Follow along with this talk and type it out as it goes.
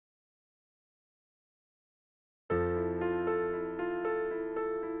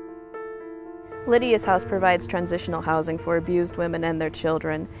Lydia's house provides transitional housing for abused women and their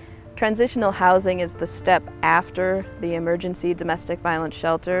children. Transitional housing is the step after the emergency domestic violence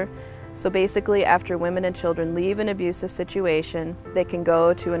shelter. So basically, after women and children leave an abusive situation, they can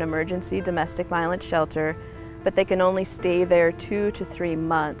go to an emergency domestic violence shelter, but they can only stay there 2 to 3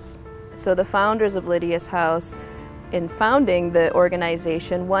 months. So the founders of Lydia's house, in founding the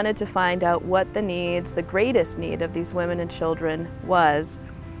organization, wanted to find out what the greatest need of these women and children was.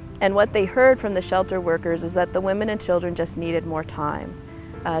 And what they heard from the shelter workers is that the women and children just needed more time.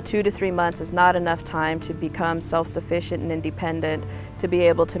 2 to 3 months is not enough time to become self-sufficient and independent, to be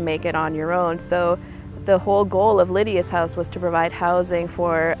able to make it on your own. So the whole goal of Lydia's house was to provide housing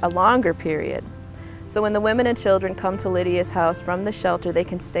for a longer period. So when the women and children come to Lydia's house from the shelter, they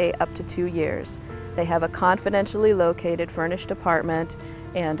can stay up to 2 years. They have a confidentially located furnished apartment,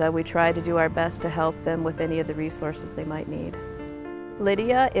 and we try to do our best to help them with any of the resources they might need.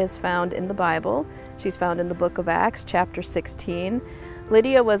 Lydia is found in the Bible. She's found in the book of Acts, chapter 16.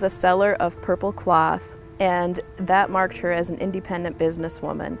 Lydia was a seller of purple cloth, and that marked her as an independent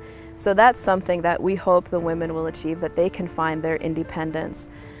businesswoman. So that's something that we hope the women will achieve, that they can find their independence.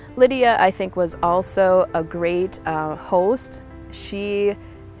 Lydia, I think, was also a great host. She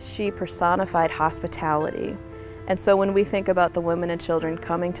personified hospitality. And so when we think about the women and children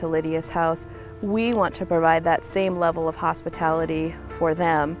coming to Lydia's house, we want to provide that same level of hospitality for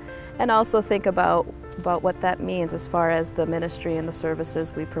them, and also think about what that means as far as the ministry and the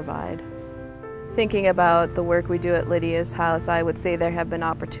services we provide. Thinking about the work we do at Lydia's house, I would say there have been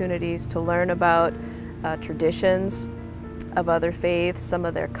opportunities to learn about traditions of other faiths, some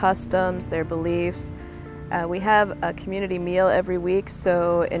of their customs, their beliefs. We have a community meal every week,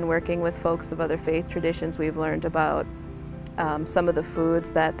 so in working with folks of other faith traditions, we've learned about some of the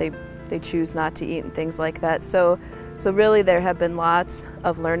foods that they choose not to eat and things like that. So really there have been lots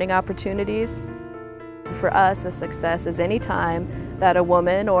of learning opportunities. For us, a success is any time that a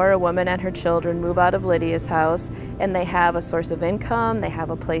woman or a woman and her children move out of Lydia's house and they have a source of income, they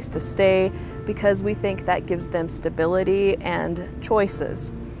have a place to stay, because we think that gives them stability and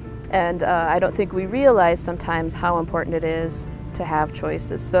choices. And I don't think we realize sometimes how important it is to have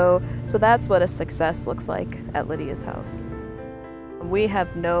choices. So that's what a success looks like at Lydia's house. We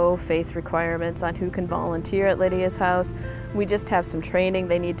have no faith requirements on who can volunteer at Lydia's house. We just have some training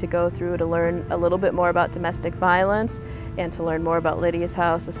they need to go through to learn a little bit more about domestic violence and to learn more about Lydia's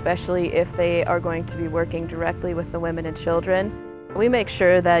house, especially if they are going to be working directly with the women and children. We make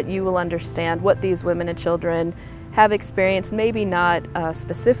sure that you will understand what these women and children have experienced, maybe not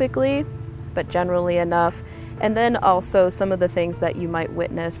specifically, but generally enough, and then also some of the things that you might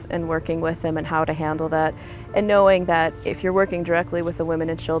witness in working with them and how to handle that, and knowing that if you're working directly with the women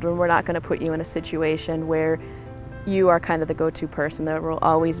and children, we're not going to put you in a situation where you are kind of the go-to person. There will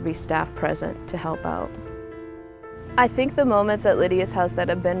always be staff present to help out. I think the moments at Lydia's house that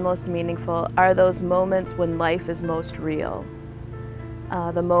have been most meaningful are those moments when life is most real.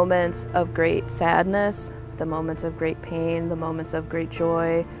 The moments of great sadness, the moments of great pain, the moments of great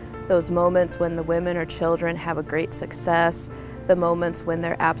joy, those moments when the women or children have a great success, the moments when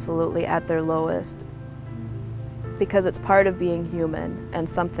they're absolutely at their lowest. Because it's part of being human and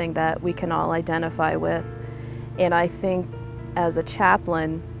something that we can all identify with. And I think as a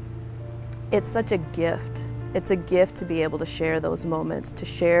chaplain, it's such a gift. It's a gift to be able to share those moments, to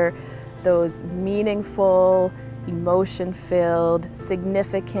share those meaningful, emotion-filled,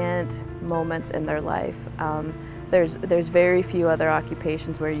 significant moments in their life. There's very few other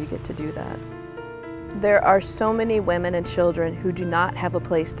occupations where you get to do that. There are so many women and children who do not have a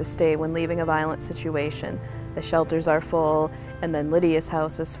place to stay when leaving a violent situation. The shelters are full, and then Lydia's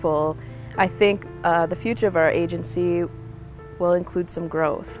house is full. I think the future of our agency will include some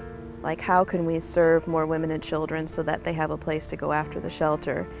growth. Like, how can we serve more women and children so that they have a place to go after the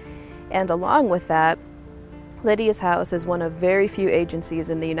shelter? And along with that, Lydia's house is one of very few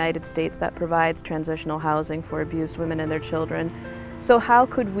agencies in the United States that provides transitional housing for abused women and their children. So how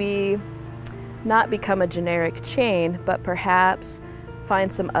could we not become a generic chain, but perhaps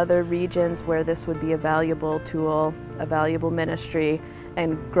find some other regions where this would be a valuable tool, a valuable ministry,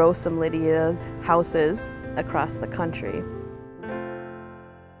 and grow some Lydia's houses across the country?